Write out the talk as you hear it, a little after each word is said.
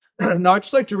Now, I'd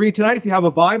just like to read tonight, if you have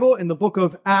a Bible, in the book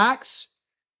of Acts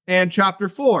and chapter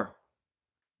 4.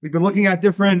 We've been looking at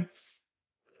different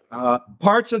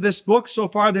parts of this book so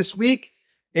far this week,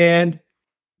 and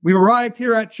we arrived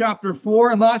here at chapter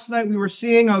 4, and last night we were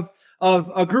seeing of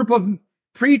a group of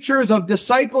preachers, of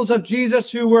disciples of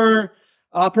Jesus who were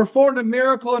performed a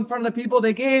miracle in front of the people.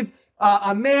 They gave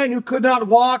a man who could not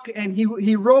walk, and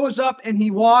he rose up and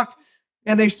he walked,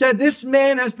 and they said, "This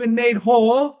man has been made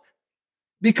whole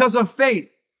because of faith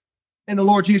in the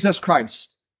Lord Jesus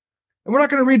Christ." And we're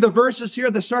not going to read the verses here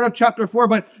at the start of chapter 4,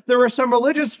 but there were some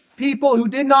religious people who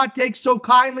did not take so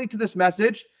kindly to this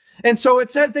message. And so it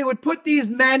says they would put these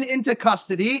men into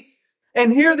custody.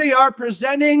 And here they are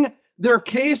presenting their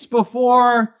case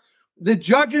before the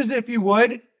judges, if you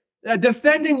would,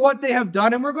 defending what they have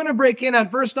done. And we're going to break in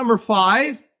at verse number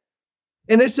 5.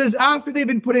 And it says, after they've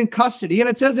been put in custody, and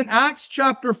it says in Acts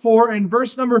chapter 4 and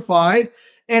verse number 5,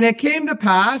 "And it came to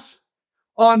pass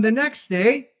on the next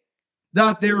day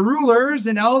that their rulers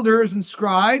and elders and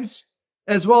scribes,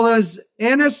 as well as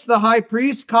Annas the high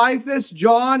priest, Caiaphas,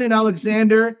 John, and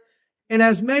Alexander, and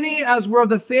as many as were of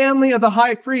the family of the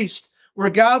high priest, were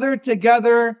gathered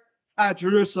together at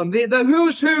Jerusalem." The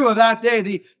who's who of that day,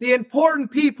 the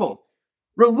important people,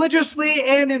 religiously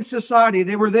and in society,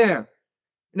 they were there.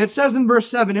 And it says in verse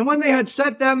 7, "And when they had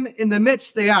set them in the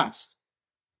midst, they asked,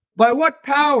 'By what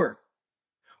power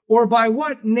or by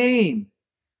what name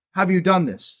have you done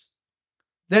this?'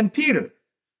 Then Peter,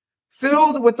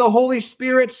 filled with the Holy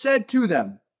Spirit, said to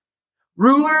them,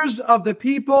 'Rulers of the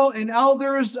people and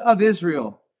elders of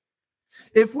Israel,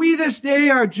 if we this day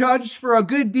are judged for a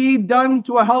good deed done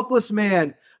to a helpless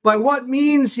man, by what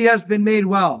means he has been made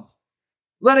well,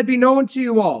 let it be known to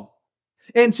you all,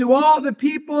 and to all the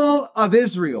people of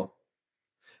Israel,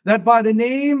 that by the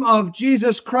name of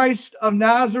Jesus Christ of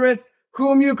Nazareth,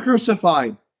 whom you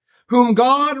crucified, whom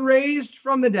God raised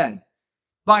from the dead,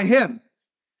 by him,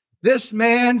 this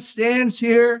man stands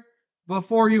here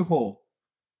before you whole.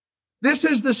 This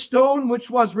is the stone which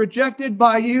was rejected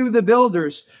by you, the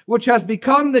builders, which has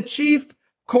become the chief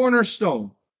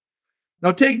cornerstone."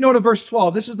 Now take note of verse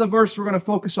 12. This is the verse we're going to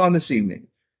focus on this evening.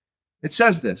 It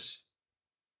says this,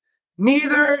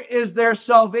 "Neither is there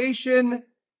salvation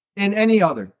in any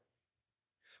other,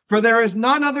 for there is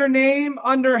none other name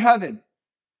under heaven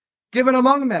given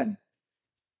among men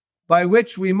by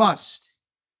which we must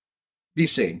be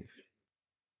saved."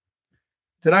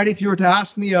 Tonight, if you were to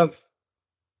ask me of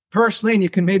personally, and you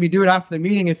can maybe do it after the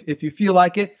meeting if you feel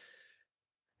like it,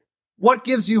 what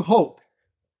gives you hope?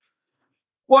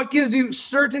 What gives you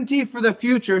certainty for the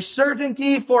future,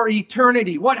 certainty for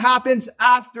eternity? What happens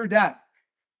after death?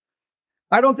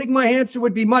 I don't think my answer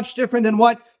would be much different than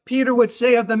what Peter would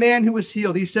say of the man who was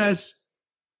healed. He says,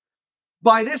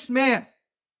 "By this man,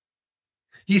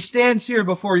 he stands here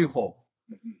before you whole."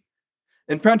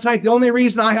 And friends, tonight, the only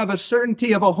reason I have a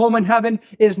certainty of a home in heaven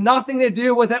is nothing to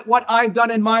do with what I've done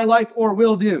in my life or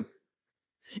will do.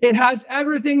 It has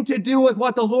everything to do with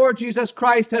what the Lord Jesus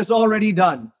Christ has already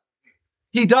done.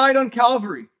 He died on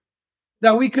Calvary,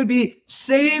 that we could be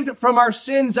saved from our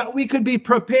sins, that we could be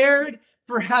prepared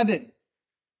for heaven.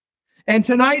 And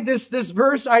tonight, this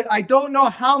verse, I don't know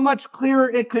how much clearer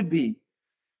it could be.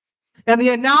 And the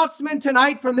announcement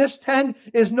tonight from this tent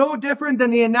is no different than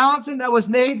the announcement that was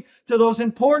made to those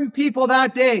important people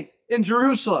that day in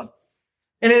Jerusalem.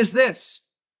 And it is this: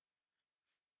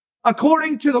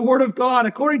 according to the word of God,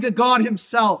 according to God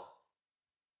himself,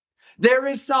 there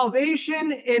is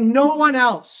salvation in no one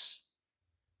else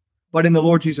but in the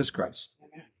Lord Jesus Christ.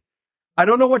 I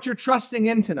don't know what you're trusting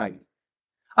in tonight.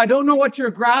 I don't know what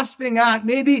you're grasping at.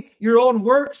 Maybe your own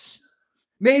works,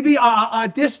 maybe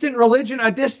a distant religion,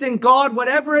 a distant God,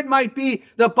 whatever it might be.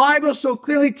 The Bible so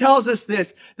clearly tells us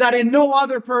this, that in no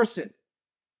other person,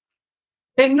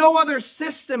 in no other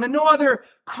system, in no other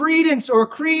credence or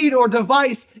creed or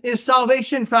device is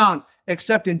salvation found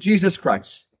except in Jesus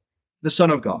Christ, the Son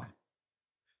of God.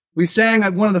 We sang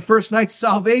at one of the first nights,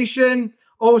 "Salvation,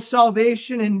 oh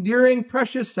salvation, enduring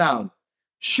precious sound.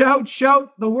 Shout,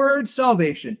 shout the word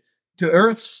salvation to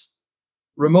earth's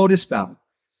remotest bound."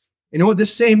 You know,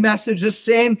 this same message, this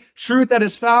same truth that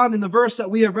is found in the verse that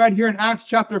we have read here in Acts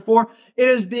chapter 4, it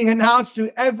is being announced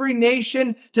to every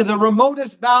nation, to the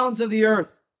remotest bounds of the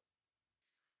earth.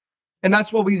 And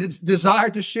that's what we desire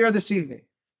to share this evening.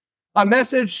 A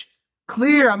message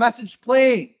clear, a message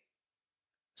plain.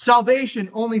 Salvation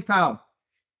only found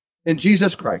in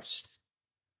Jesus Christ.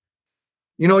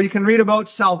 You know, you can read about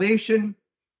salvation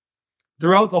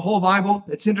throughout the whole Bible.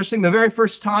 It's interesting. The very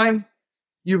first time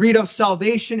you read of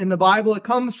salvation in the Bible, it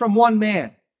comes from one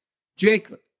man,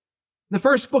 Jacob. The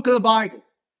first book of the Bible.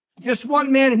 Just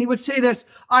one man, and he would say this,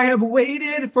 I have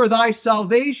waited for thy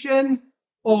salvation,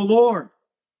 O Lord.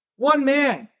 One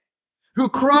man who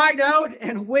cried out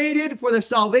and waited for the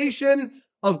salvation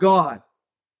of God.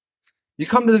 You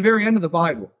come to the very end of the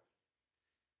Bible.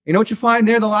 You know what you find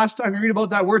there the last time you read about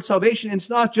that word salvation? It's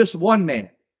not just one man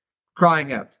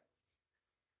crying out.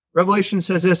 Revelation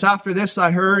says this, after this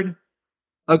I heard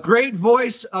a great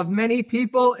voice of many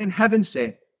people in heaven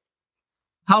say,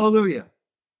 hallelujah,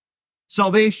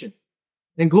 salvation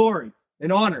and glory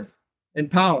and honor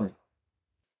and power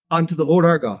unto the Lord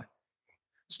our God.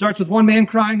 Starts with one man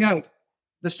crying out,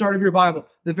 the start of your Bible,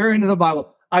 the very end of the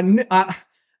Bible. An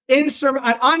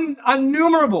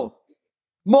innumerable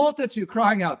multitude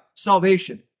crying out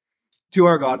salvation to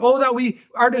our God. Oh, that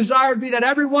our desire would be that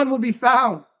everyone would be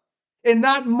found in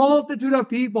that multitude of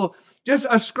people, just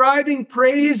ascribing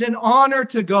praise and honor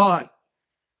to God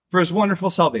for his wonderful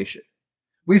salvation.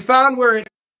 We found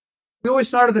we always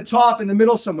start at the top, in the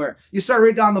middle somewhere. You start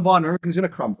right down the bottom, everything's going to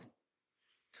crumble.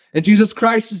 And Jesus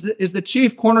Christ is the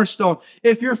chief cornerstone.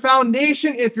 If your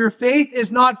foundation, if your faith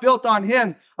is not built on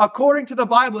him, according to the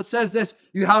Bible, it says this,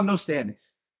 you have no standing.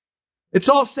 It's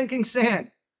all sinking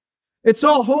sand. It's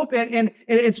all hope and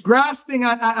it's grasping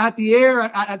at the air,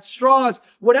 at straws.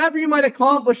 Whatever you might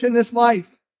accomplish in this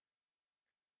life,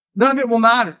 none of it will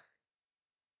matter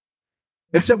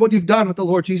except what you've done with the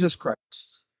Lord Jesus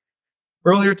Christ.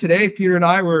 Earlier today, Peter and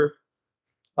I were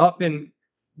up in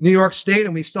New York State,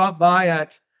 and we stopped by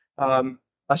at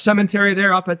a cemetery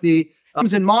there up at the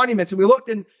and monuments, and we looked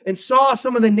and saw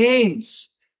some of the names.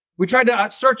 We tried to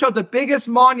search out the biggest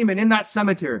monument in that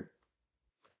cemetery.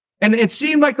 And it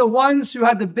seemed like the ones who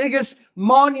had the biggest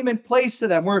monument placed to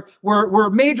them were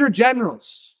major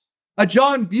generals, a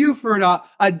John Buford,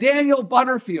 a Daniel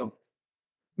Butterfield,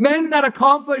 men that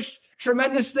accomplished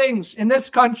tremendous things in this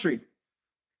country.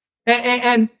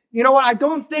 And you know what? I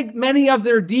don't think many of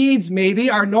their deeds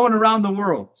maybe are known around the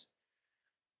world.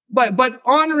 But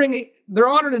they're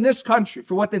honored in this country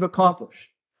for what they've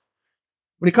accomplished.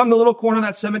 When you come to the little corner of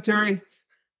that cemetery,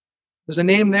 there's a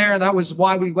name there, and that was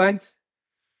why we went.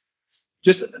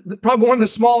 Just probably one of the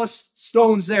smallest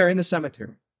stones there in the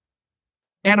cemetery.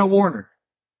 Anna Warner.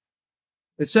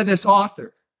 It said this,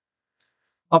 author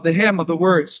of the hymn of the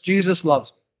words, Jesus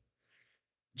loves me.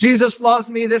 Jesus loves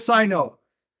me, this I know.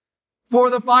 For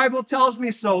the Bible tells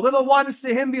me so. Little ones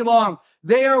to him belong.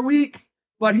 They are weak,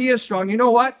 but he is strong. You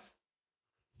know what?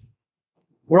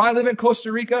 Where I live in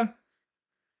Costa Rica,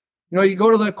 you go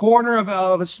to the corner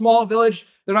of a small village,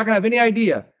 they're not going to have any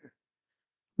idea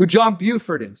who John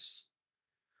Buford is.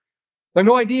 They have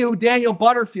no idea who Daniel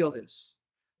Butterfield is.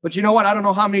 But you know what? I don't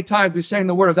know how many times we sang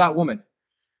the word of that woman.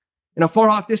 In a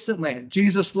far-off distant land,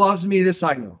 Jesus loves me, this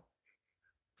I know.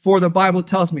 For the Bible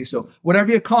tells me so.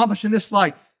 Whatever you accomplish in this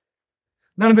life,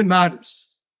 none of it matters.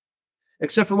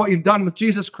 Except for what you've done with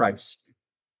Jesus Christ.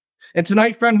 And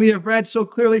tonight, friend, we have read so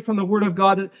clearly from the Word of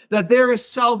God that there is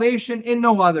salvation in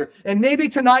no other. And maybe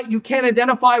tonight you can't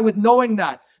identify with knowing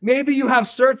that. Maybe you have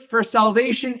searched for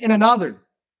salvation in another.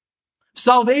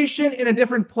 Salvation in a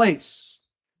different place.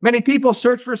 Many people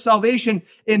search for salvation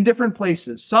in different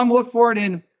places. Some look for it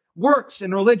in works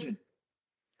and religion.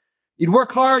 You'd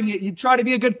work hard, you'd try to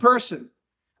be a good person.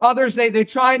 Others, they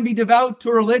try and be devout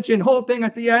to religion, hoping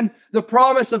at the end the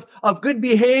promise of good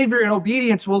behavior and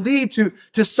obedience will lead to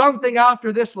something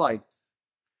after this life.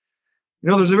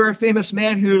 There's a very famous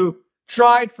man who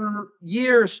tried for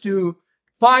years to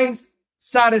find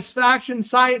satisfaction,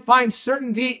 find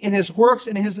certainty in his works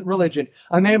and his religion.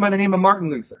 A man by the name of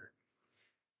Martin Luther.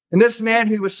 And this man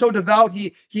who was so devout,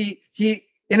 he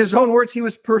in his own words, he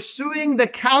was pursuing the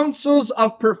counsels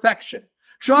of perfection,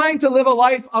 trying to live a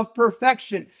life of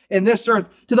perfection in this earth,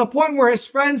 to the point where his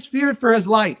friends feared for his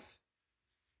life.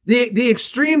 The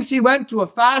extremes he went to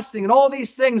of fasting and all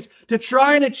these things to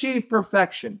try and achieve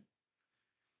perfection.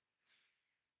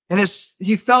 And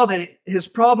he felt that his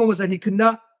problem was that he could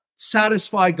not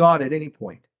satisfy God at any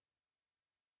point.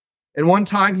 And one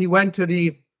time he went to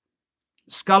the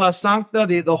Scala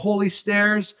Sancta, the holy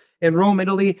stairs in Rome,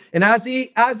 Italy. And as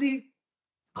he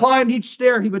climbed each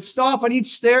stair, he would stop on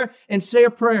each stair and say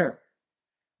a prayer.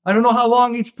 I don't know how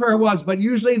long each prayer was, but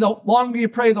usually the longer you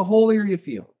pray, the holier you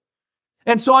feel.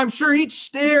 And so I'm sure each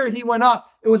stair he went up,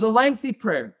 it was a lengthy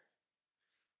prayer.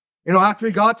 After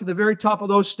he got to the very top of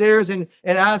those stairs, and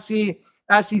as he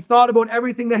thought about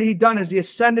everything that he'd done, as he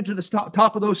ascended to the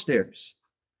top of those stairs,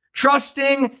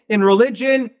 trusting in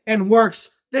religion and works,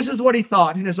 this is what he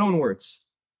thought in his own words.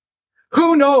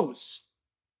 Who knows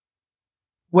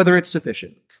whether it's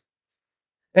sufficient?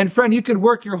 And friend, you could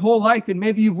work your whole life, and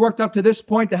maybe you've worked up to this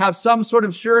point to have some sort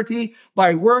of surety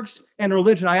by works and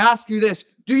religion. I ask you this,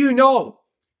 do you know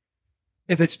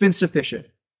if it's been sufficient?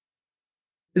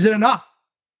 Is it enough?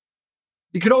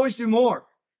 You could always do more.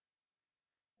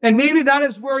 And maybe that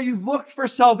is where you've looked for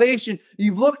salvation.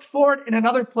 You've looked for it in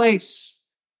another place,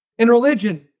 in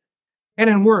religion and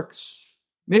in works.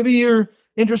 Maybe you're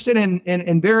interested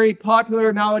in very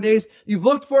popular nowadays. You've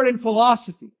looked for it in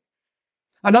philosophy.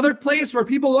 Another place where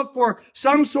people look for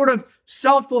some sort of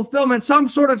self-fulfillment, some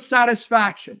sort of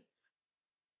satisfaction.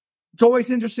 It's always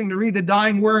interesting to read the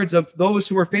dying words of those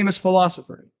who were famous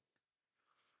philosophers.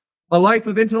 A life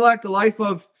of intellect, a life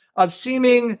of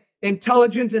seeming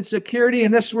intelligence and security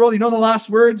in this world. You know the last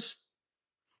words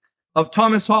of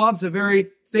Thomas Hobbes, a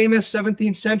very famous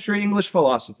 17th century English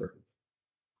philosopher.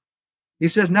 He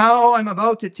says, "Now I'm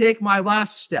about to take my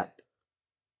last step,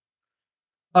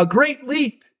 a great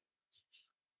leap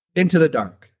into the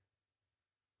dark."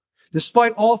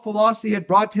 Despite all philosophy had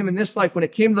brought to him in this life, when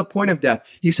it came to the point of death,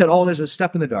 he said, all it is a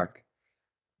step in the dark.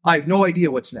 I have no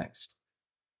idea what's next.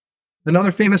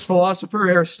 Another famous philosopher,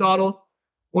 Aristotle,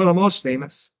 one of the most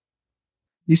famous,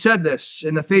 he said this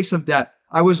in the face of death: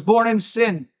 "I was born in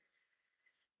sin.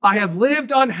 I have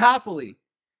lived unhappily.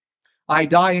 I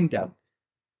die in doubt."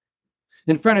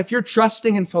 And friend, if you're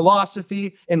trusting in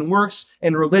philosophy and works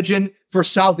and religion for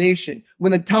salvation,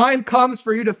 when the time comes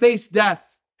for you to face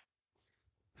death,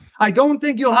 I don't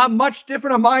think you'll have much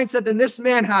different a mindset than this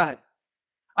man had.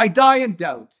 I die in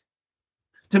doubt.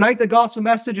 Tonight, the gospel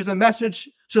message is a message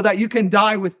so that you can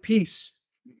die with peace.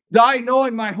 Die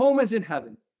knowing my home is in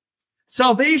heaven.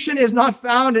 Salvation is not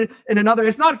found in another.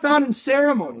 It's not found in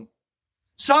ceremony.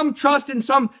 Some trust in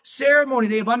some ceremony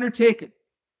they have undertaken.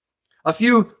 A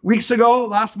few weeks ago,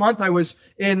 last month, I was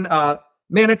in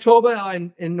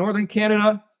Manitoba in northern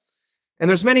Canada, and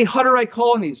there's many Hutterite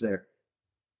colonies there.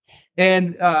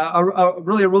 And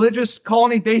really a religious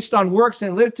colony based on works,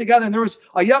 and lived together. And there was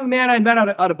a young man I met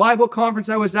at a Bible conference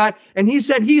I was at, and he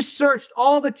said he searched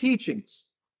all the teachings,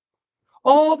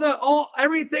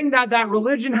 everything that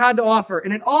religion had to offer,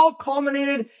 and it all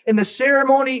culminated in the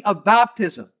ceremony of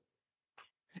baptism.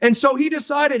 And so he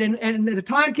decided, and the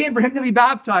time came for him to be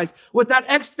baptized with that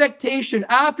expectation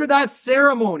after that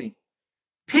ceremony,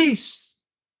 peace.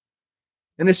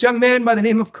 And this young man by the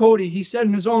name of Cody, he said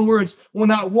in his own words, when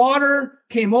that water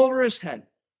came over his head,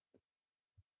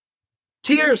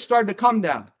 tears started to come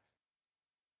down.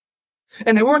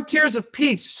 And they weren't tears of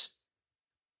peace.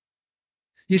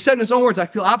 He said in his own words, I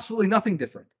feel absolutely nothing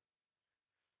different.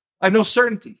 I have no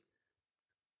certainty.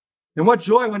 And what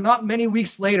joy when not many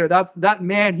weeks later, that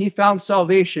man, he found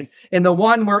salvation in the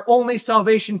one where only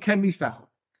salvation can be found,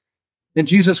 in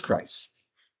Jesus Christ.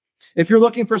 If you're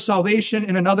looking for salvation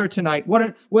in another tonight,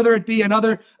 whether it be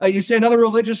another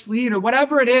religious leader,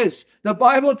 whatever it is, the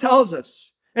Bible tells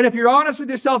us. And if you're honest with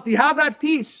yourself, do you have that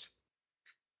peace?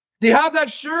 Do you have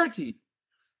that surety?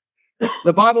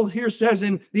 The Bible here says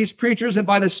in these preachers, and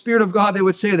by the Spirit of God, they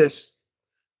would say this: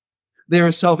 there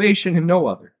is salvation in no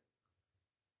other.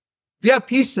 If you have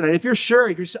peace tonight, if you're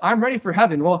sure, I'm ready for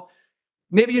heaven, well,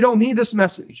 maybe you don't need this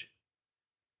message.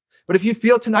 But if you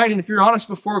feel tonight, and if you're honest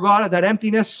before God, of that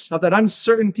emptiness, of that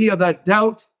uncertainty, of that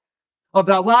doubt, of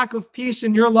that lack of peace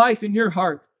in your life, in your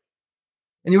heart,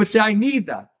 and you would say, I need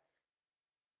that.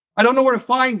 I don't know where to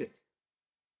find it.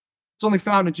 It's only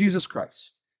found in Jesus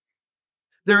Christ.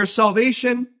 There is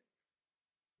salvation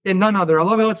in none other. I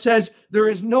love how it says, there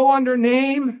is no other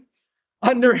name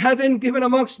under heaven given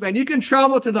amongst men. You can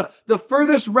travel to the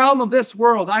furthest realm of this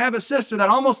world. I have a sister that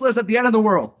almost lives at the end of the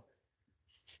world.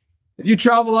 If you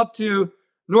travel up to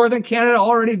northern Canada,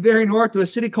 already very north, to a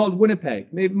city called Winnipeg,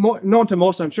 maybe known to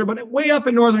most, I'm sure, but way up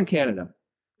in northern Canada.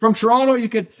 From Toronto, you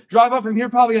could drive up from here,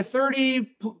 probably a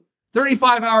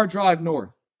 35-hour drive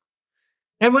north.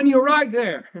 And when you arrive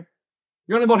there,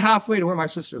 you're only about halfway to where my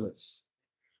sister lives.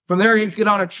 From there, you get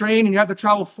on a train, and you have to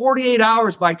travel 48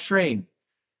 hours by train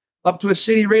up to a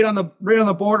city right on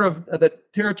the border of the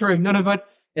territory of Nunavut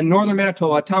in northern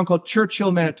Manitoba, a town called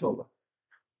Churchill, Manitoba.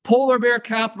 Polar bear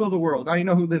capital of the world. Now you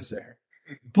know who lives there.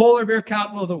 Polar bear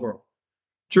capital of the world.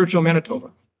 Churchill,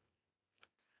 Manitoba.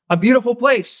 A beautiful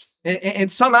place in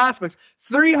some aspects.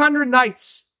 300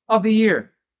 nights of the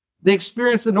year, they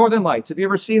experience the northern lights. Have you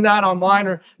ever seen that online?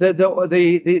 Or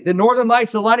the northern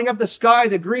lights, the lighting up the sky,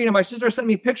 the green. And my sister sent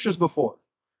me pictures before.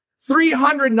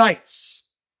 300 nights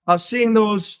of seeing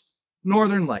those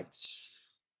northern lights.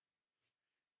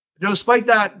 You know, despite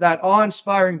that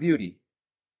awe-inspiring beauty,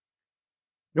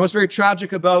 you know what's very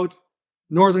tragic about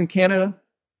northern Canada,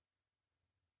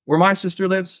 where my sister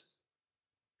lives,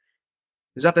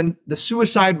 is that the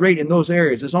suicide rate in those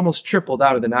areas is almost triple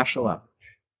that of the national average.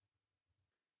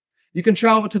 You can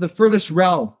travel to the furthest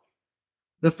realm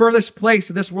the furthest place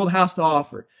that this world has to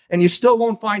offer. And you still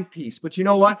won't find peace. But you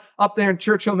know what? Up there in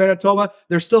Churchill, Manitoba,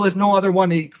 there still is no other one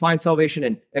that you can find salvation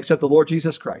in except the Lord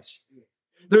Jesus Christ.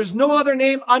 There's no other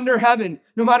name under heaven,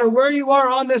 no matter where you are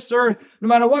on this earth, no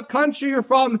matter what country you're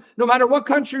from, no matter what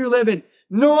country you live in,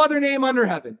 no other name under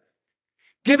heaven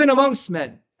given amongst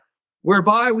men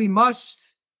whereby we must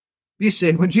be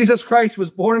saved. When Jesus Christ was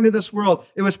born into this world,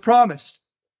 it was promised.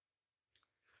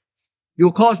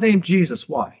 You'll call his name Jesus.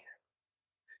 Why?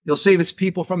 He'll save his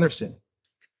people from their sin.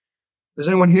 If there's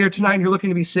anyone here tonight and you're looking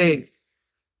to be saved,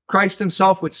 Christ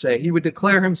himself would say, he would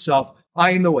declare himself,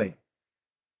 I am the way,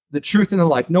 the truth, and the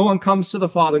life. No one comes to the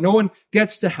Father. No one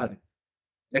gets to heaven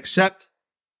except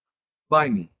by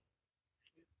me.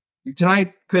 You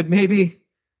tonight could maybe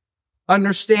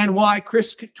understand why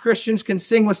Christians can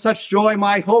sing with such joy.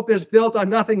 My hope is built on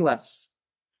nothing less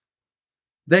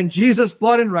than Jesus'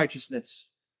 blood and righteousness.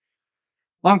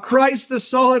 On Christ, the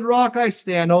solid rock I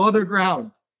stand. All other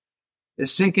ground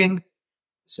is sinking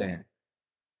sand.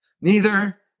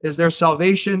 Neither is there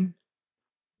salvation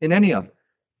in any other.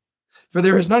 For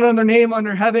there is none other name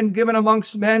under heaven given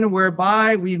amongst men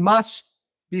whereby we must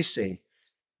be saved.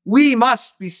 We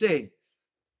must be saved.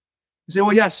 You say,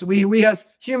 well, yes, we as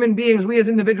human beings, we as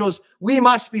individuals, we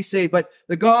must be saved. But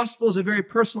the gospel is a very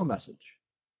personal message.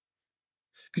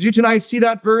 Could you tonight see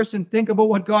that verse and think about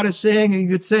what God is saying? And you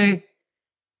could say,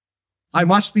 I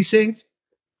must be saved.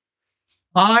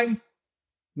 I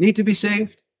need to be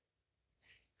saved.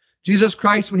 Jesus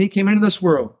Christ, when he came into this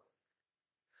world,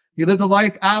 he lived a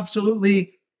life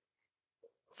absolutely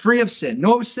free of sin,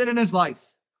 no sin in his life.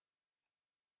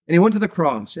 And he went to the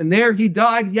cross. And there he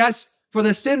died, yes, for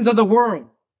the sins of the world.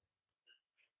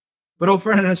 But, oh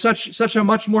friend, in such a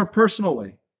much more personal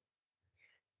way.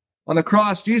 On the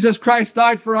cross, Jesus Christ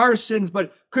died for our sins,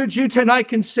 but could you tonight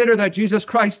consider that Jesus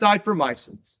Christ died for my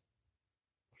sins?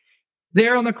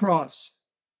 There on the cross,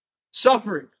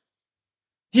 suffering.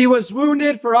 He was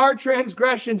wounded for our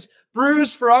transgressions,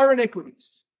 bruised for our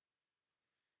iniquities.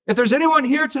 If there's anyone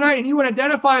here tonight and you would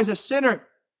identify as a sinner,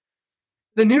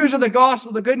 the news of the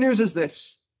gospel, the good news is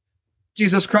this.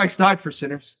 Jesus Christ died for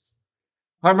sinners.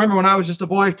 I remember when I was just a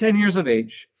boy of 10 years of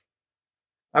age,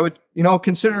 I would,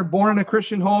 consider born in a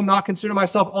Christian home, not consider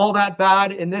myself all that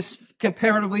bad in this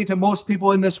comparatively to most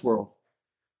people in this world.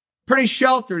 Pretty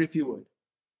sheltered, if you would.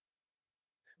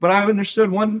 But I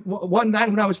understood one night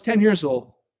when I was 10 years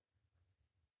old,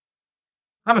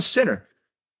 I'm a sinner.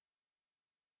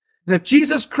 And if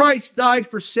Jesus Christ died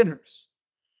for sinners,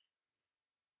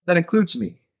 that includes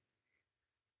me.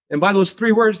 And by those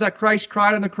 3 words that Christ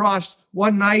cried on the cross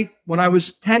one night when I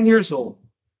was 10 years old,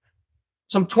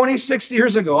 some 26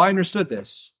 years ago, I understood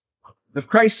this. If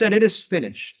Christ said, it is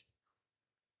finished,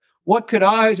 what could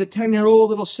I, as a 10-year-old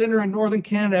little sinner in northern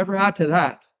Canada, ever add to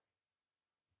that?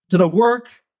 To the work,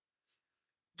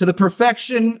 to the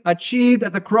perfection achieved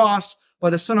at the cross by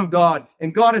the Son of God.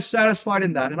 And God is satisfied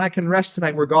in that. And I can rest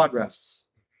tonight where God rests.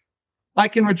 I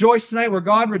can rejoice tonight where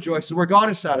God rejoices, where God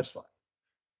is satisfied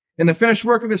in the finished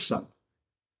work of his Son.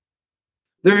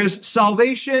 There is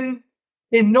salvation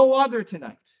in no other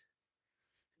tonight.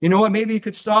 You know what? Maybe you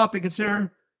could stop and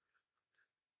consider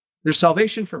there's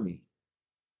salvation for me.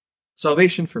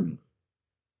 Salvation for me.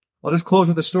 I'll just close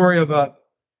with the story of a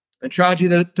tragedy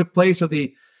that took place of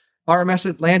the RMS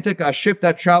Atlantic, a ship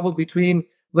that traveled between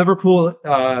Liverpool,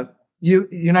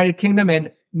 United Kingdom,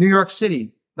 and New York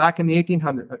City back in the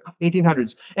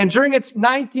 1800s. And during its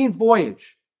 19th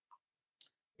voyage,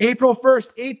 April 1st,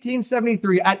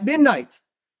 1873, at midnight,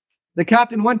 the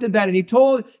captain went to bed and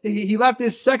he left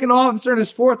his second officer and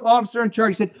his fourth officer in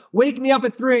charge. He said, wake me up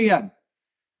at 3 a.m.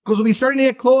 because we'll be starting to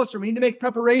get closer. We need to make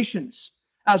preparations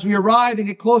as we arrive and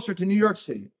get closer to New York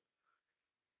City.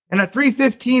 And at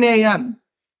 3:15 a.m.,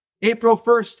 April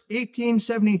 1st,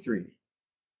 1873,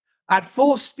 at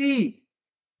full speed,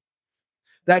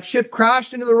 that ship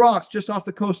crashed into the rocks just off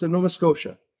the coast of Nova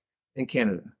Scotia in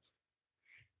Canada,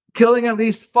 killing at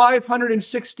least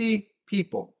 560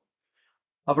 people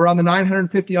of around the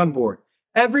 950 on board.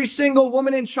 Every single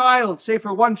woman and child, save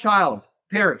for one child,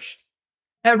 perished.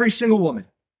 Every single woman,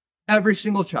 every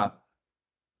single child.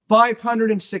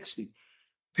 560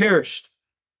 perished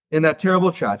in that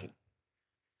terrible tragedy.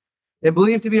 And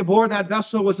believed to be aboard that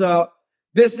vessel was a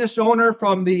business owner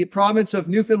from the province of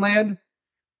Newfoundland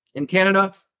in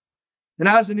Canada. And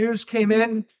as the news came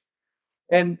in,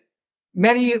 and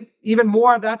many, even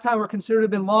more at that time, were considered to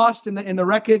have been lost in the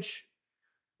wreckage,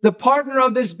 the partner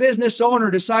of this business owner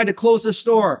decided to close the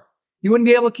store. He wouldn't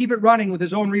be able to keep it running with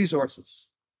his own resources.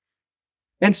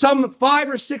 And some 5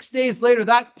 or 6 days later,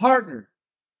 that partner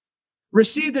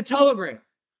received a telegram.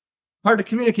 Hard to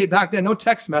communicate back then, no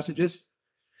text messages.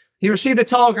 He received a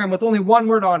telegram with only one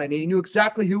word on it, and he knew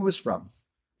exactly who it was from.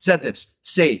 It said this,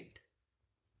 saved.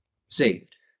 Saved.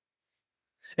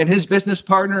 And his business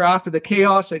partner, after the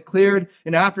chaos had cleared,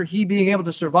 and after he being able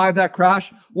to survive that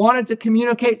crash, wanted to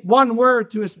communicate one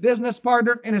word to his business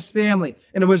partner and his family.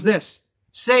 And it was this,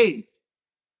 saved.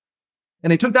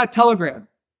 And they took that telegram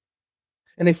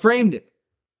and they framed it.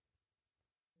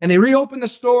 And they reopened the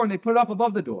store and they put it up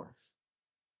above the door.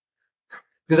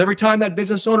 Because every time that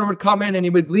business owner would come in and he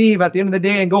would leave at the end of the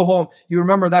day and go home, you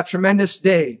remember that tremendous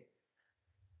day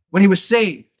when he was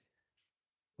saved.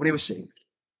 When he was saved.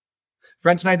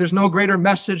 Friend, tonight there's no greater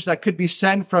message that could be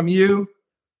sent from you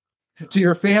to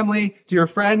your family, to your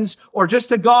friends, or just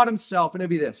to God himself. And it'd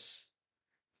be this.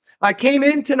 I came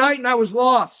in tonight and I was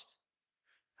lost.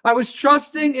 I was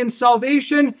trusting in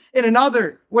salvation in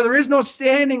another, where there is no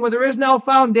standing, where there is no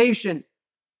foundation.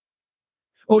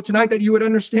 Oh, tonight that you would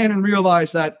understand and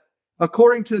realize that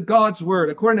according to God's word,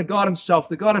 according to God himself,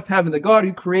 the God of heaven, the God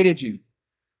who created you,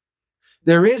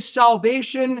 there is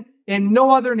salvation in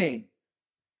no other name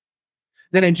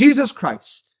than in Jesus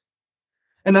Christ.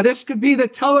 And that this could be the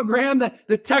telegram,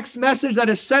 the text message that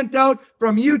is sent out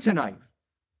from you tonight.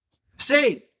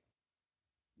 Saved.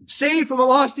 Saved from a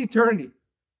lost eternity.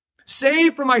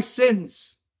 Saved from my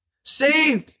sins.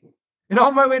 Saved and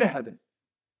on my way to heaven.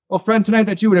 Well, friend, tonight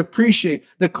that you would appreciate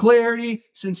the clarity,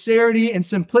 sincerity, and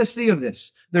simplicity of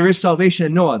this. There is salvation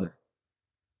in no other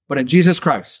but in Jesus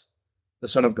Christ, the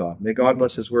Son of God. May God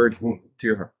bless his word to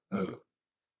your heart.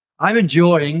 I'm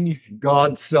enjoying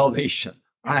God's salvation.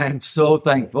 I am so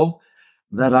thankful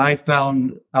that I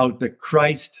found out that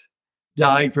Christ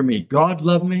died for me. God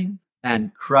loved me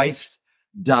and Christ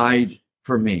died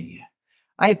for me.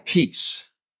 I have peace.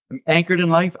 I'm anchored in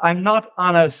life. I'm not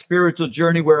on a spiritual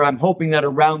journey where I'm hoping that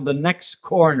around the next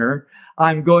corner,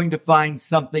 I'm going to find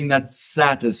something that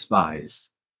satisfies.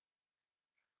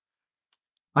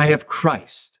 I have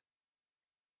Christ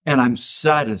and I'm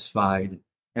satisfied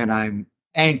and I'm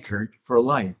anchored for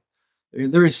life.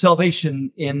 There is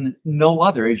salvation in no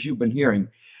other, as you've been hearing.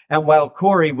 And while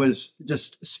Corey was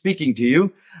just speaking to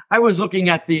you, I was looking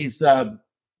at these, I'm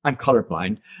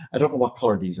colorblind. I don't know what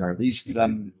color these are. These,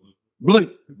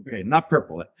 blue. Okay, not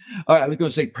purple. All right, I was going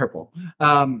to say purple.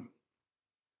 And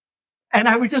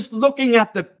I was just looking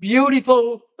at the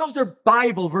beautiful, those are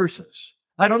Bible verses.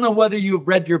 I don't know whether you've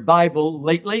read your Bible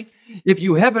lately. If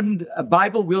you haven't a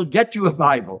Bible, we'll get you a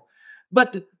Bible.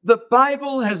 But the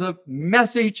Bible has a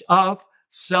message of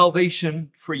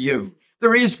salvation for you.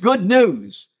 There is good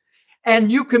news.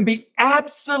 And you can be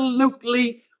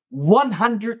absolutely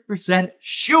 100%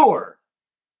 sure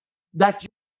that you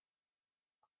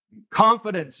have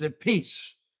confidence and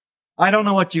peace. I don't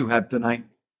know what you have tonight.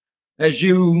 As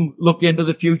you look into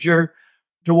the future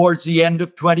towards the end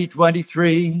of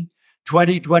 2023,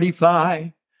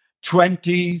 2025,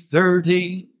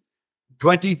 2030,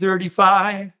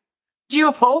 2035, do you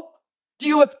have hope? Do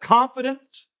you have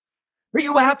confidence? Are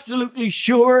you absolutely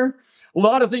sure? A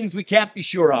lot of things we can't be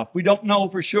sure of. We don't know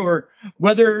for sure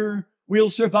whether we'll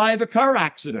survive a car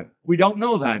accident. We don't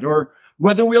know that. Or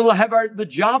whether we'll have the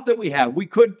job that we have. We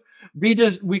could be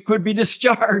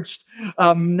discharged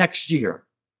next year.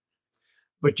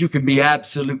 But you can be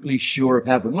absolutely sure of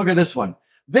heaven. Look at this one.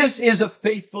 This is a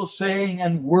faithful saying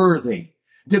and worthy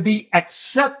to be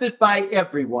accepted by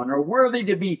everyone, or worthy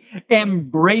to be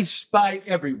embraced by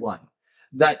everyone,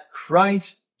 that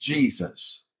Christ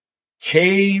Jesus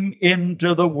came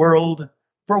into the world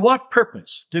for what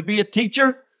purpose? To be a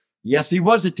teacher? Yes, he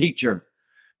was a teacher.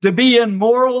 To be a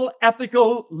moral,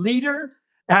 ethical leader?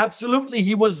 Absolutely,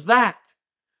 he was that.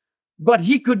 But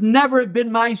he could never have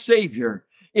been my Savior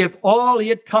if all he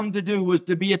had come to do was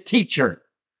to be a teacher.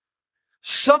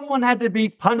 Someone had to be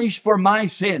punished for my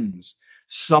sins.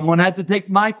 Someone had to take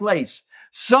my place.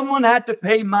 Someone had to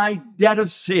pay my debt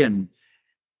of sin.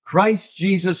 Christ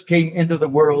Jesus came into the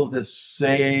world to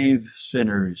save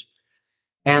sinners.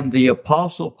 And the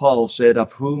Apostle Paul said,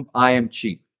 of whom I am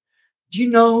chief. Do you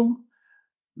know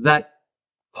that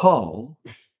Paul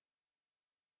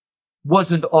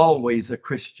wasn't always a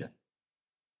Christian?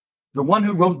 The one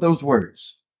who wrote those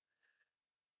words.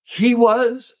 He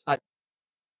was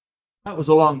that was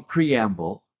a long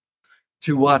preamble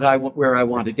to where I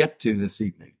want to get to this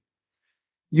evening.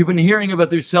 You've been hearing about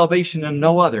there's salvation in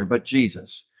no other but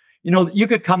Jesus. You know, you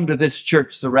could come to this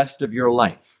church the rest of your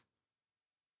life.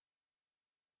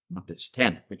 Not this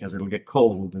tent, because it'll get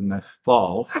cold in the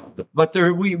fall. But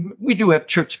we do have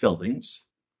church buildings.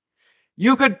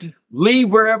 You could leave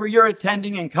wherever you're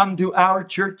attending and come to our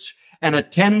church and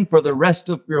attend for the rest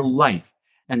of your life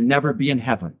and never be in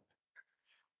heaven.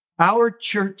 Our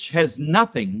church has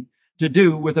nothing to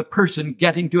do with a person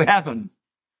getting to heaven.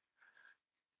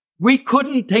 We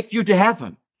couldn't take you to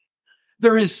heaven.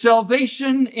 There is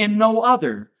salvation in no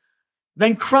other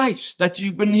than Christ that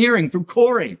you've been hearing from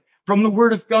Corey, from the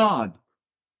Word of God.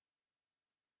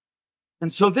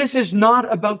 And so this is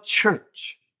not about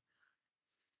church.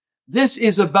 This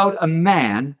is about a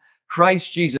man,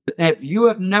 Christ Jesus. And if you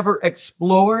have never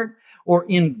explored or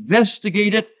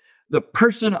investigated the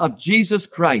person of Jesus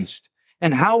Christ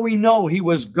and how we know he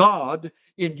was God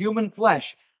in human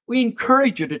flesh, we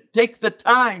encourage you to take the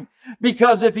time,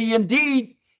 because if he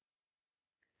indeed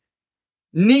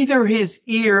neither his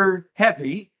ear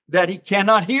heavy that he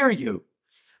cannot hear you,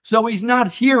 so he's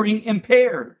not hearing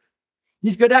impaired.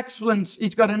 He's got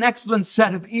an excellent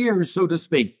set of ears, so to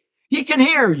speak. He can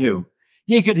hear you.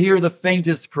 He could hear the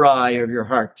faintest cry of your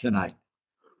heart tonight.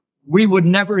 We would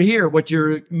never hear what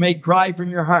you may cry from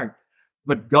your heart,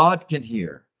 but God can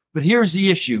hear. But here's the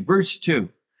issue, verse 2.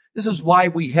 This is why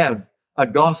we have a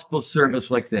gospel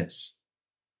service like this.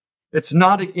 It's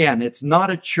not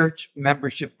a church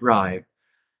membership drive.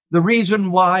 The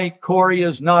reason why Corey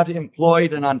is not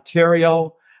employed in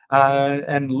Ontario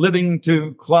and living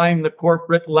to climb the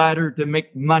corporate ladder to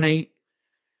make money,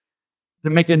 to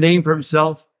make a name for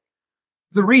himself,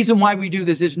 the reason why we do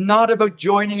this is not about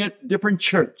joining a different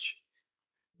church.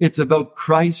 It's about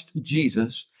Christ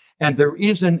Jesus. And there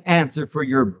is an answer for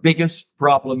your biggest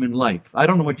problem in life. I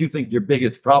don't know what you think your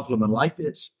biggest problem in life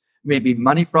is. Maybe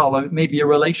money problem, maybe a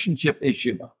relationship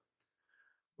issue. But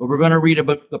we're going to read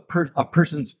about a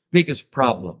person's biggest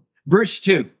problem. Verse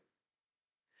 2.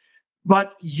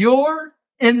 But your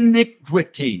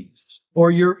iniquities, or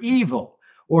your evil,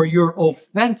 or your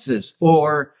offenses,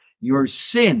 or your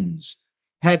sins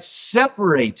have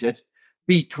separated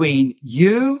between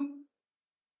you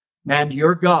and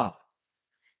your God.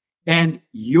 And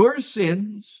your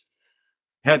sins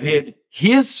have hid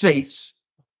his face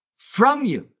from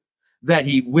you, that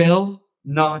he will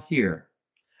not hear.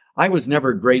 I was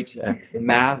never great at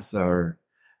math or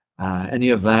any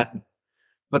of that,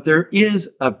 but there is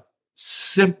a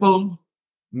simple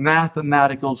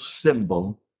mathematical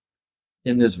symbol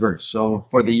in this verse. So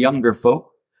for the younger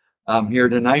folk here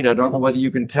tonight, I don't know whether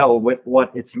you can tell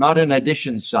what it's not an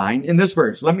addition sign in this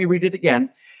verse. Let me read it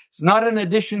again. It's not an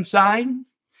addition sign.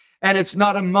 And it's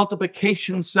not a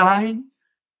multiplication sign.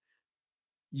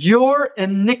 Your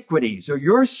iniquities or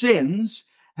your sins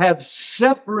have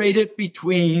separated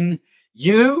between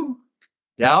you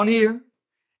down here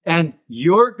and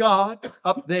your God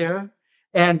up there,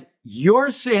 and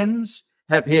your sins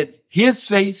have hid his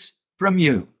face from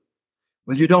you.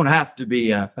 Well, you don't have to be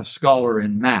a scholar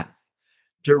in math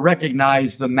to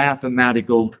recognize the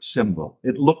mathematical symbol.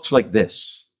 It looks like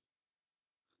this.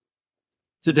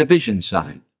 It's a division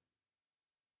sign.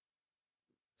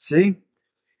 See?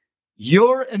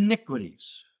 Your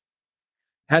iniquities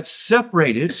have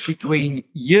separated between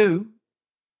you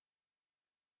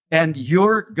and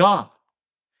your God,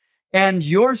 and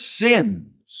your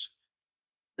sins.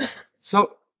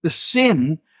 So the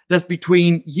sin that's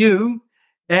between you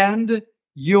and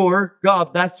your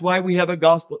God. That's why we have a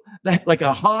gospel. That like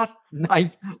a hot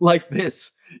night like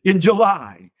this in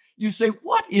July. You say,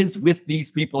 what is with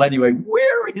these people anyway?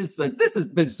 Where is it? This is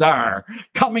bizarre,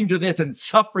 coming to this and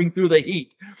suffering through the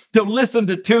heat to listen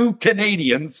to two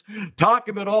Canadians talk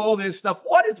about all this stuff.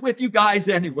 What is with you guys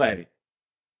anyway?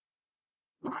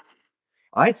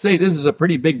 I'd say this is a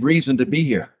pretty big reason to be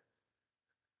here.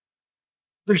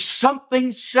 There's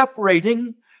something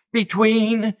separating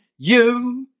between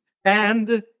you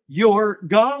and your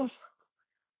God.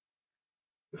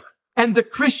 And the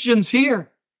Christians here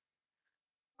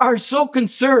are so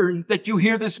concerned that you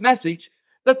hear this message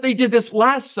that they did this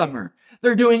last summer.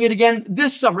 They're doing it again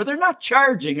this summer. They're not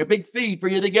charging a big fee for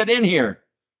you to get in here.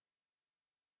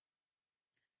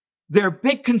 Their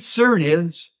big concern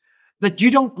is that you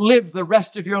don't live the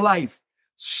rest of your life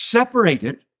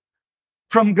separated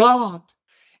from God.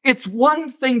 It's one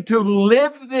thing to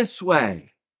live this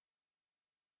way.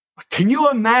 Can you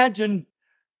imagine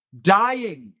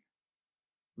dying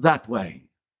that way,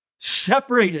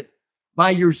 separated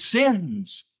by your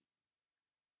sins?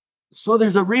 So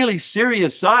there's a really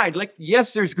serious side. Like,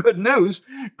 yes, there's good news.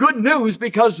 Good news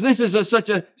because this is such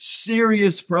a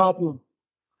serious problem.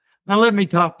 Now let me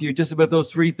talk to you just about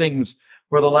those three things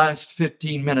for the last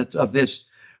 15 minutes of this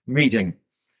meeting.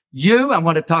 I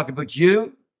want to talk about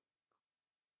you,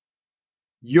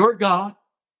 your God,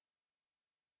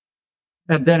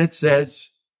 and then it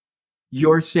says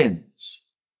your sins.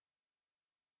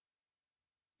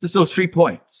 Just those 3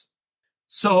 points.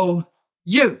 So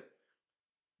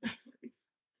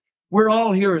we're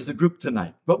all here as a group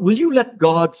tonight, but will you let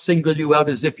God single you out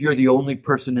as if you're the only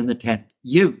person in the tent?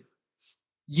 You.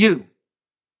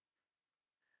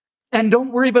 And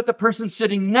don't worry about the person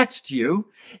sitting next to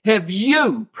you. Have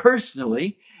you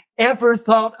personally ever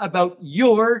thought about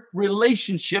your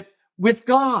relationship with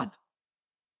God?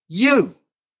 You.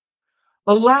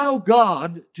 Allow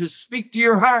God to speak to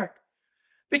your heart.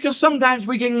 Because sometimes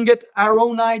we can get our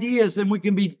own ideas and we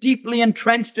can be deeply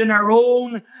entrenched in our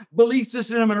own belief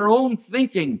system and our own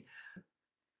thinking.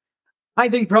 I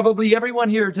think probably everyone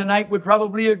here tonight would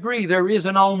probably agree there is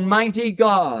an almighty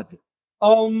God,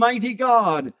 a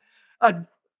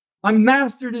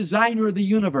master designer of the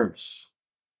universe,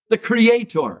 the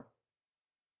creator.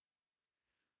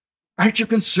 Aren't you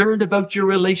concerned about your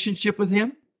relationship with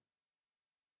him?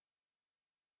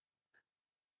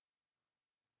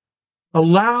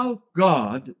 Allow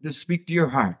God to speak to your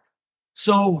heart.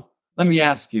 So let me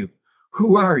ask you,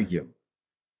 who are you?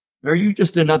 Are you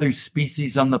just another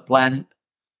species on the planet?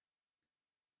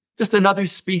 Just another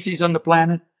species on the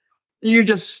planet? Are you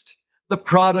just the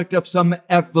product of some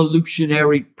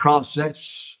evolutionary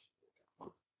process?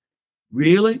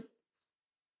 Really?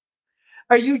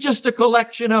 Are you just a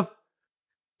collection of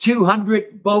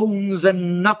 200 bones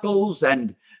and knuckles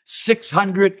and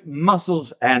 600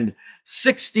 muscles and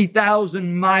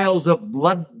 60,000 miles of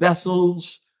blood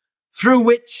vessels through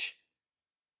which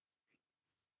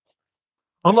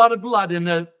a lot of blood in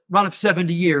a run of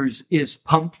 70 years is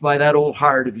pumped by that old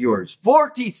heart of yours?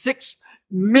 46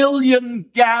 million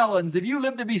gallons. If you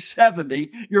live to be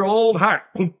 70, your old heart,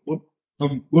 that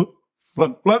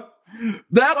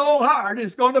old heart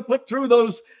is going to put through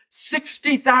those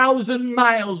 60,000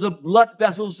 miles of blood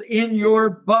vessels in your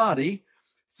body,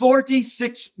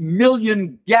 46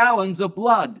 million gallons of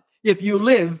blood if you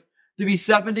live to be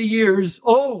 70 years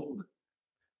old.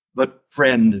 But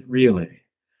friend, really,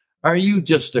 are you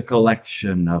just a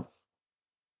collection of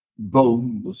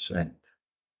bones and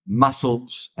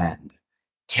muscles and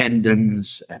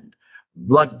tendons and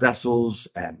blood vessels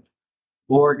and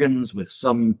organs with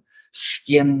some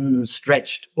skin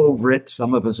stretched over it?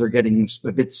 Some of us are getting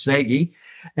a bit saggy,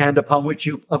 and upon which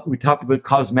we talked about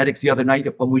cosmetics the other night,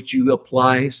 upon which you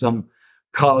apply some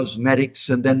cosmetics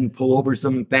and then pull over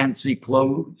some fancy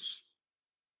clothes.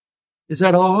 Is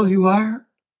that all you are?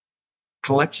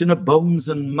 Collection of bones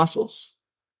and muscles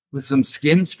with some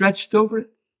skin stretched over it?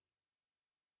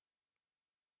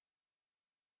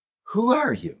 Who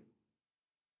are you?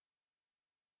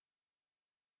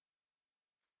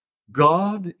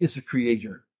 God is a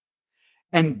creator,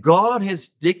 and God has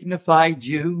dignified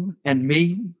you and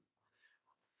me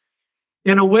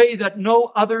in a way that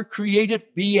no other created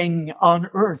being on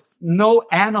earth, no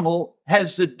animal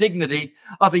has the dignity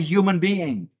of a human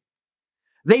being.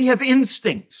 They have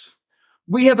instincts.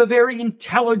 We have a very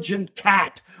intelligent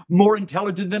cat, more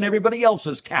intelligent than everybody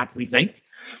else's cat, we think.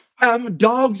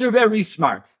 Dogs are very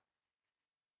smart.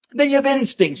 They have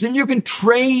instincts, and you can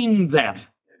train them.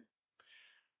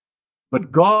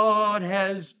 But God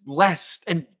has blessed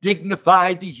and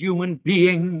dignified the human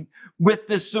being with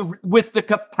the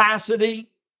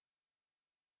capacity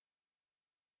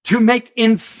to make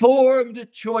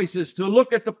informed choices, to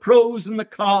look at the pros and the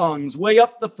cons, weigh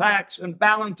up the facts and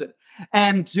balance it,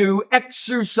 and to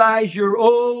exercise your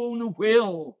own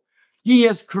will. He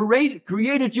has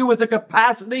created you with the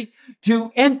capacity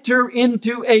to enter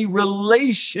into a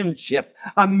relationship,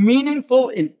 a meaningful,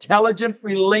 intelligent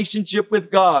relationship with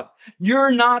God.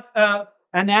 You're not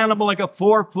an animal like a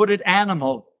 4-footed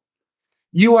animal.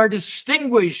 You are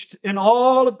distinguished in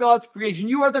all of God's creation.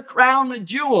 You are the crown and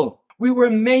jewel. We were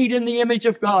made in the image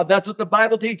of God. That's what the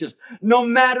Bible teaches. No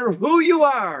matter who you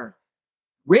are,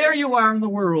 where you are in the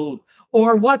world,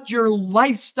 or what your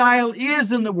lifestyle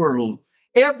is in the world,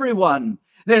 everyone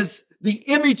has the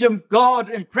image of God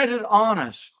imprinted on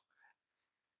us.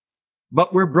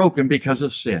 But we're broken because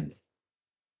of sin.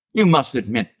 You must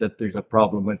admit that there's a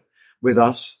problem with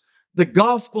us. The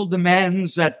gospel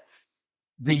demands that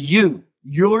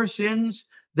your sins,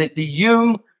 that the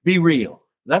you be real.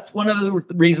 That's one of the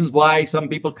reasons why some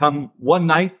people come one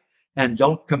night and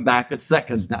don't come back a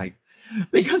second night.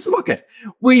 Because look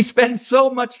we spend so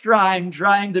much time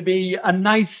trying to be a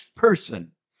nice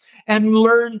person and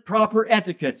learn proper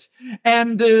etiquette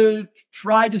and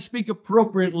try to speak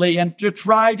appropriately and to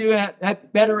try to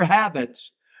have better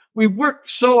habits. We work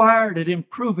so hard at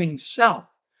improving self.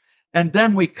 And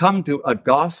then we come to a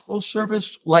gospel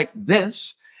service like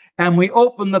this, and we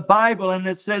open the Bible and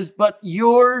it says, but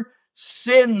your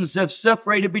sins have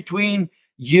separated between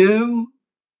you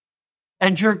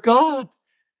and your God.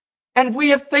 And we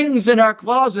have things in our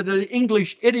closet. The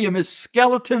English idiom is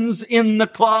skeletons in the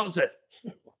closet.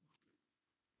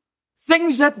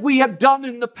 Things that we have done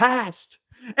in the past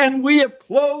and we have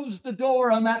closed the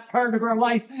door on that part of our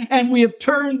life and we have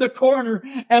turned the corner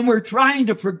and we're trying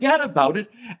to forget about it.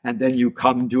 And then you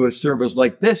come to a service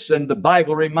like this and the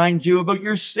Bible reminds you about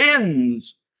your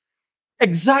sins.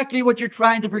 Exactly what you're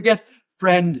trying to forget.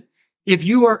 Friend, if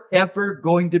you are ever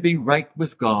going to be right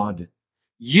with God,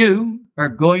 you are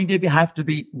going to have to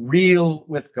be real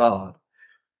with God.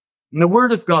 And the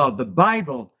Word of God, the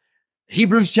Bible,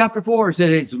 Hebrews chapter 4 says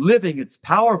it's living, it's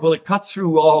powerful, it cuts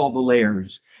through all the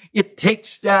layers. It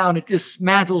takes down, it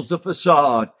dismantles the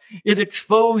facade. It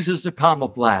exposes the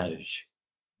camouflage,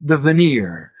 the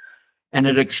veneer, and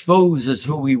it exposes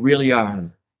who we really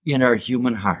are in our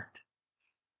human heart.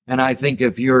 And I think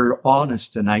if you're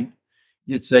honest tonight,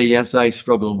 you'd say, yes, I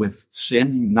struggle with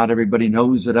sin. Not everybody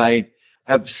knows that I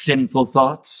have sinful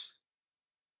thoughts.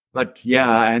 But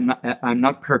yeah, I'm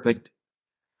not perfect.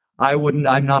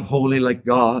 I'm not holy like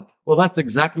God. Well, that's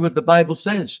exactly what the Bible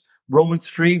says. Romans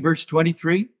 3, verse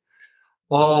 23.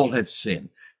 All have sinned.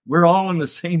 We're all in the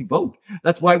same boat.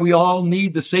 That's why we all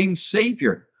need the same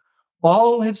Savior.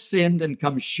 All have sinned and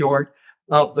come short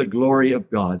of the glory of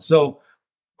God. So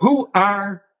who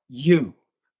are you?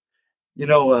 You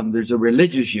know, there's a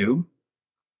religious you.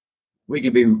 We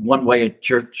can be one way at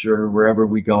church or wherever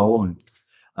we go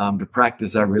and to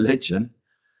practice our religion.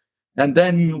 And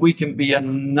then we can be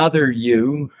another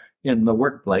you in the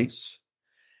workplace.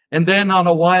 And then on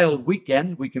a wild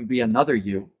weekend, we can be another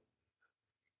you.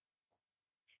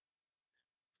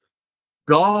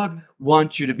 God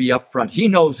wants you to be upfront. He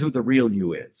knows who the real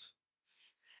you is.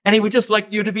 And he would just like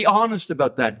you to be honest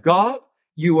about that. God,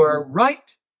 you are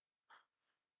right.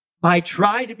 I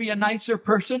try to be a nicer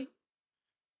person.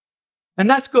 And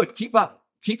that's good. Keep up.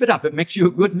 Keep it up. It makes you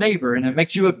a good neighbor and it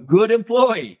makes you a good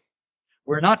employee.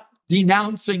 We're not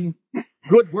denouncing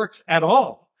good works at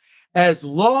all. As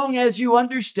long as you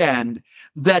understand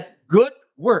that good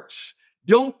works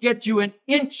don't get you an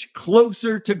inch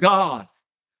closer to God.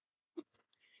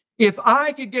 If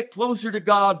I could get closer to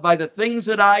God by the things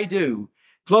that I do,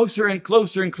 closer and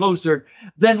closer and closer,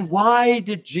 then why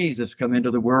did Jesus come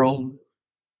into the world?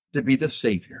 To be the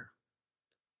Savior.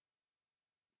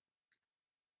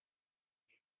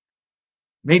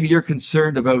 Maybe you're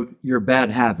concerned about your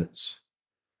bad habits.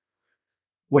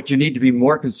 What you need to be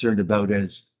more concerned about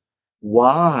is,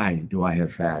 why do I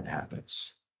have bad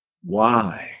habits?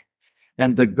 Why?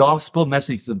 And the gospel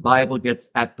message, the Bible gets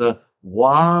at the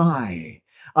why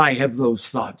I have those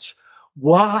thoughts.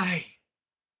 Why?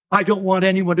 I don't want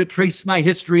anyone to trace my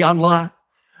history online.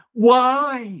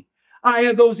 Why? I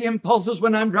have those impulses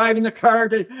when I'm driving the car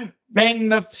to bang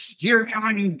the steering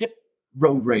and get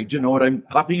road rage. You know what I'm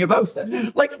talking about?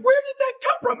 Like, where did that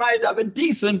come from? I'm a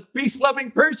decent,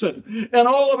 peace-loving person. And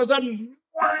all of a sudden,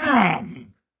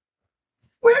 wham!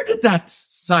 Where did that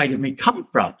side of me come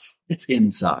from? It's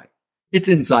inside. It's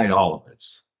inside all of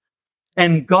us.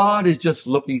 And God is just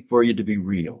looking for you to be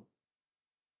real.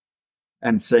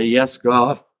 And say, yes,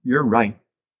 God, you're right.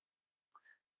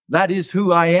 That is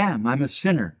who I am. I'm a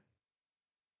sinner.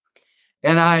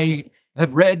 And I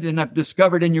have read and I've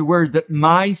discovered in your word that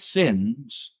my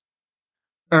sins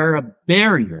are a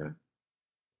barrier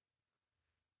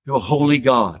to a holy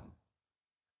God.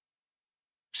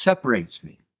 Separates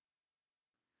me.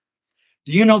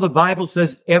 Do you know the Bible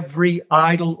says every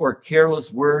idle or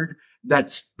careless word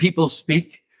that people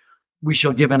speak, we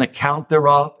shall give an account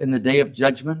thereof in the day of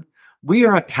judgment? We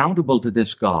are accountable to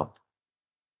this God.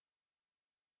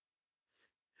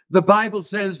 The Bible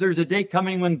says there's a day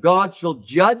coming when God shall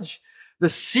judge the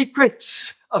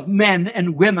secrets of men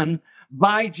and women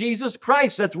by Jesus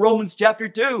Christ. That's Romans chapter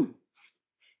 2. Do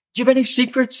you have any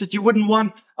secrets that you wouldn't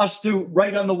want us to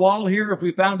write on the wall here if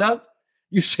we found out?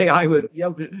 You say, I would be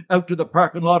out to the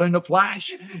parking lot in a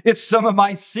flash if some of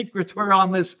my secrets were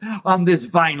on this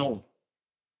vinyl.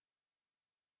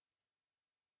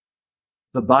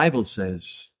 The Bible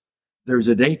says there's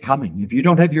a day coming, if you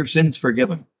don't have your sins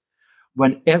forgiven,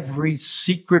 when every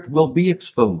secret will be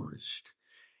exposed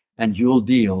and you'll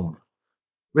deal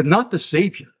with not the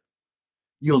Savior.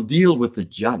 You'll deal with the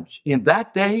judge. In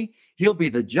that day, he'll be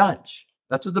the judge.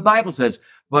 That's what the Bible says.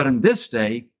 But in this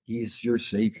day, he's your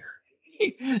Savior.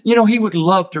 He would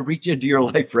love to reach into your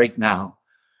life right now.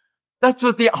 That's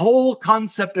what the whole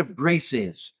concept of grace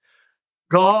is.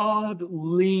 God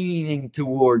leaning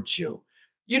towards you.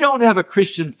 You don't have a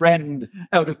Christian friend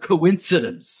out of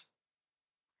coincidence.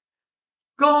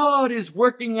 God is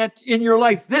working in your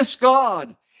life. This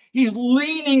God, he's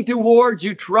leaning towards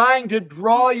you, trying to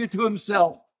draw you to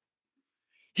himself.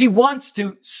 He wants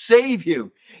to save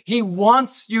you. He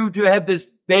wants you to have this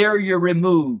barrier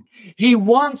removed. He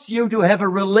wants you to have a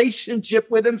relationship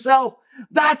with himself.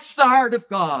 That's the heart of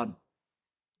God.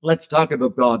 Let's talk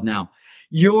about God now.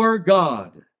 Your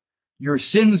God. Your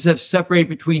sins have separated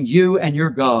between you and your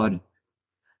God.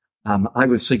 I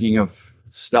was thinking of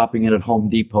stopping in at Home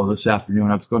Depot this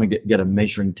afternoon. I was going to get a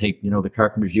measuring tape. You know, the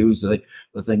carpenters use the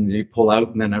thing that you pull out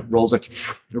and then it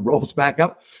rolls back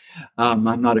up. I'm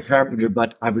not a carpenter,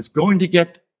 but I was going to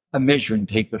get a measuring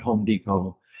tape at Home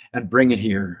Depot and bring it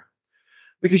here.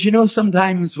 Because, you know,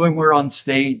 sometimes when we're on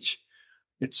stage,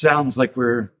 it sounds like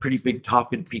we're pretty big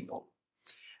talking people.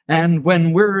 And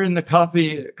when we're in the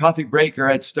coffee break or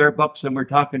at Starbucks and we're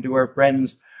talking to our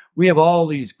friends, we have all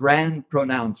these grand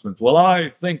pronouncements. Well, I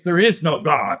think there is no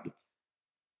God.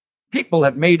 People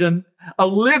have made a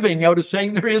living out of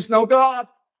saying there is no God.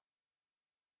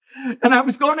 And I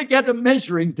was going to get a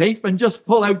measuring tape and just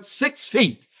pull out 6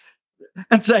 feet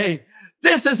and say,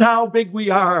 this is how big we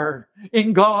are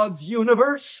in God's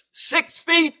universe. 6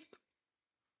 feet.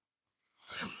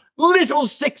 Little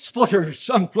 6-footers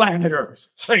on planet Earth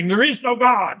saying there is no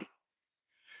God.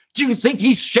 Do you think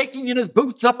he's shaking in his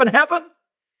boots up in heaven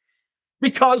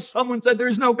because someone said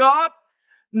there's no God?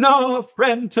 No,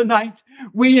 friend, tonight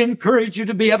we encourage you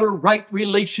to have a right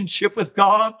relationship with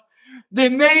God. The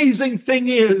amazing thing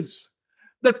is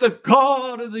that the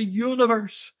God of the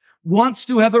universe wants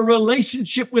to have a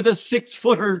relationship with a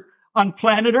 6-footer on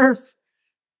planet Earth.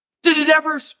 Did it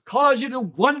ever cause you to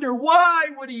wonder, why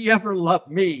would he ever love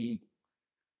me?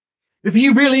 If he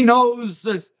really knows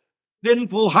the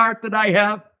sinful heart that I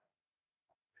have,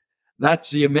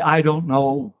 I don't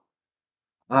know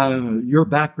your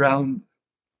background.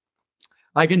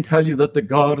 I can tell you that the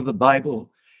God of the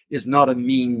Bible is not a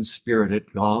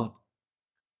mean-spirited God.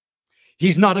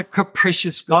 He's not a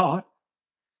capricious God.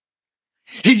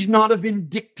 He's not a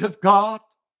vindictive God.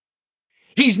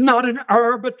 He's not an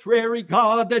arbitrary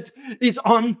God that is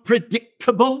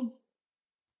unpredictable.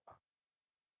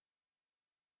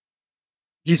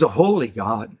 He's a holy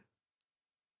God.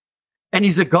 And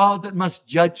he's a God that must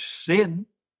judge sin.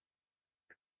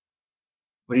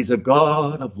 But he's a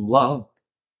God of love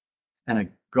and a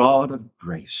God of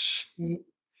grace.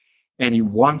 And he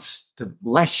wants to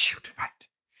bless you tonight.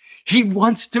 He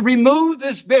wants to remove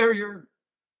this barrier.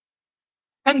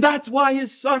 And that's why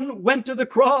his son went to the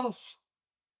cross.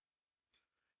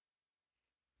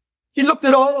 He looked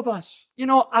at all of us. You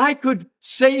know, I could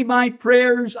say my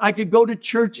prayers. I could go to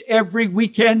church every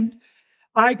weekend.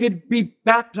 I could be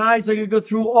baptized. I could go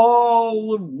through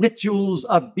all the rituals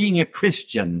of being a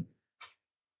Christian.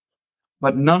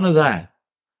 But none of that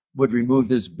would remove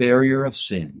this barrier of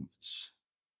sins.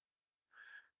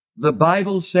 The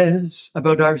Bible says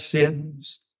about our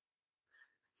sins,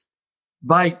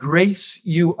 by grace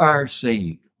you are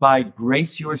saved. By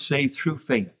grace you are saved through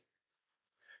faith.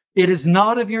 It is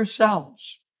not of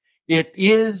yourselves. It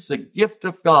is a gift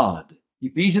of God.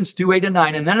 Ephesians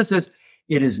 2:8-9. And then it says,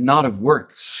 it is not of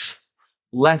works,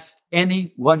 lest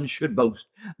anyone should boast.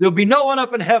 There'll be no one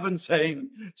up in heaven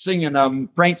singing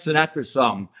Frank Sinatra's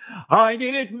song, I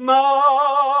did it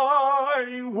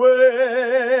my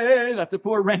way. That's a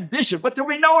poor rendition. But there'll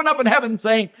be no one up in heaven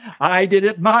saying, I did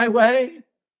it my way.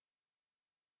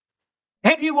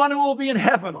 Anyone who will be in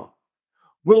heaven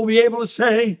will be able to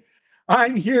say,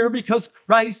 I'm here because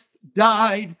Christ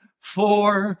died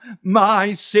for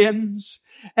my sins.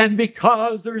 And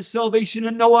because there is salvation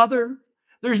in no other,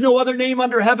 there's no other name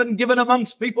under heaven given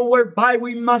amongst people whereby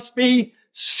we must be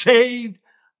saved.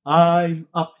 I'm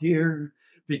up here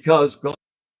because God's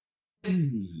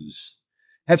sins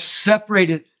have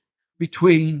separated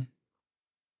between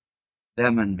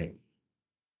them and me.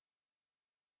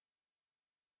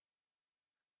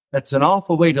 That's an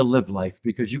awful way to live life,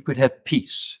 because you could have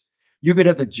peace. You could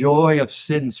have the joy of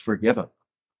sins forgiven.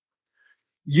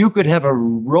 You could have a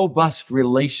robust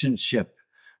relationship,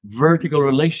 vertical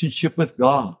relationship with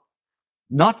God.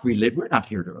 Not religion. We're not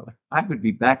here to, I would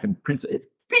be back in Princeton. It's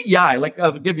PEI. Like,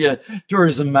 I'll give you a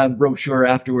tourism brochure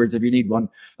afterwards if you need one,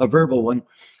 a verbal one.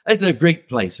 It's a great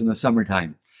place in the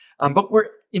summertime. But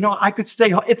I could stay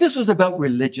home. If this was about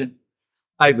religion,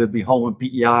 I would be home in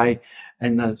PEI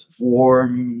and the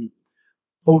warm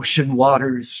ocean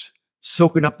waters,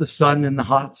 soaking up the sun in the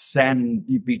hot sand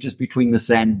beaches between the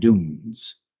sand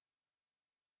dunes.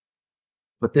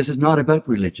 But this is not about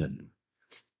religion.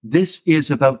 This is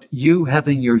about you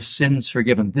having your sins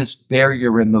forgiven, this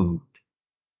barrier removed.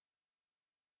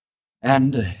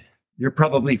 And you're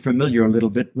probably familiar a little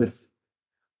bit with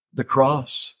the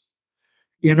cross.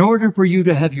 In order for you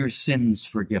to have your sins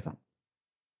forgiven,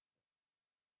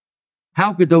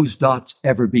 how could those dots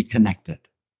ever be connected?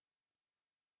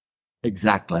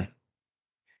 Exactly.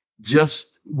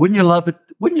 Just, wouldn't you love it?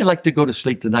 Wouldn't you like to go to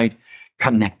sleep tonight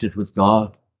connected with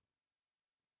God?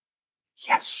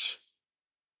 Yes.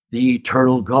 the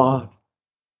eternal God.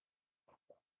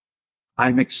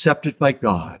 I'm accepted by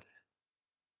God.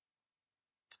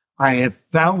 I have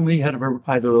finally had a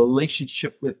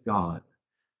relationship with God.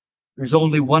 There's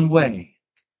only one way.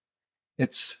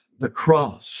 It's the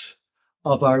cross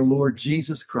of our Lord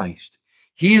Jesus Christ.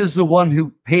 He is the one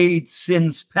who paid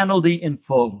sin's penalty in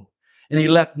full, and he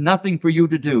left nothing for you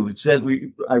to do. It says,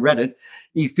 I read it,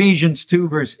 Ephesians 2,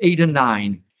 verse 8 and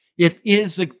 9. It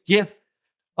is a gift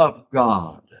of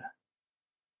God,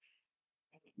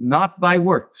 not by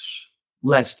works,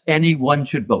 lest anyone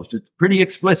should boast. It's pretty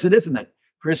explicit, isn't it?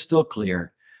 Crystal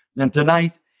clear. And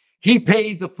tonight, he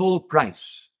paid the full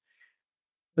price.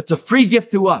 It's a free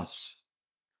gift to us,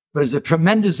 but it's a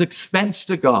tremendous expense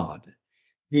to God.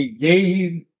 He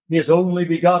gave his only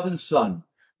begotten Son,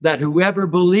 that whoever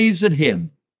believes in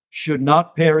him should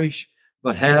not perish,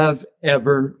 but have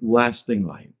everlasting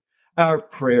life. Our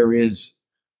prayer is,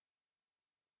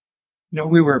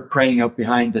 we were praying out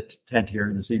behind the tent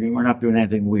here this evening. We're not doing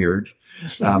anything weird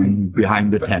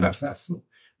behind the tent.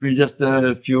 We're just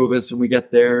a few of us, and we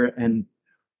get there, and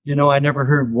I never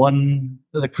heard one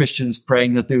of the Christians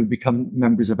praying that they would become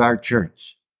members of our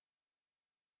church.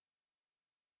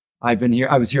 I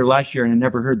was here last year, and I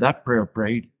never heard that prayer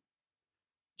prayed.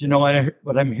 Do you know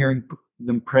what I'm hearing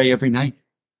them pray every night?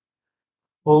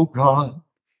 Oh God,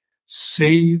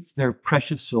 save their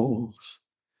precious souls,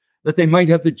 that they might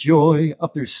have the joy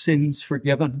of their sins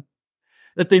forgiven,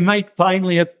 that they might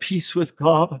finally have peace with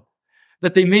God,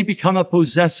 that they may become a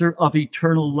possessor of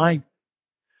eternal life,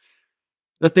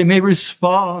 that they may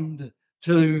respond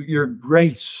to your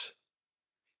grace.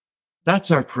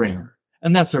 That's our prayer.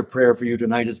 And that's our prayer for you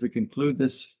tonight as we conclude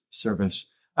this service.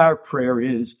 Our prayer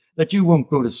is that you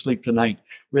won't go to sleep tonight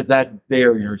with that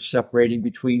barrier separating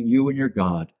between you and your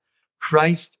God.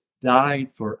 Christ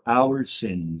died for our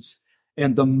sins.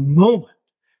 And the moment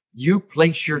you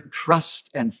place your trust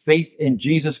and faith in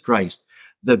Jesus Christ,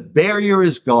 the barrier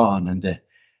is gone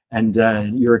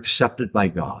and you're accepted by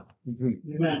God.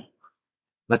 Amen.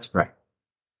 Let's pray.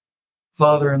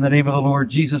 Father, in the name of the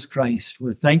Lord Jesus Christ,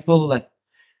 we're thankful that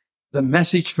the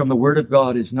message from the Word of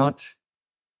God is not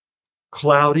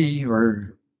cloudy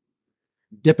or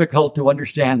difficult to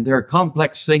understand. There are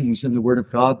complex things in the Word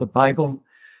of God, the Bible,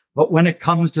 but when it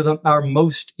comes to our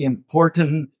most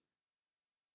important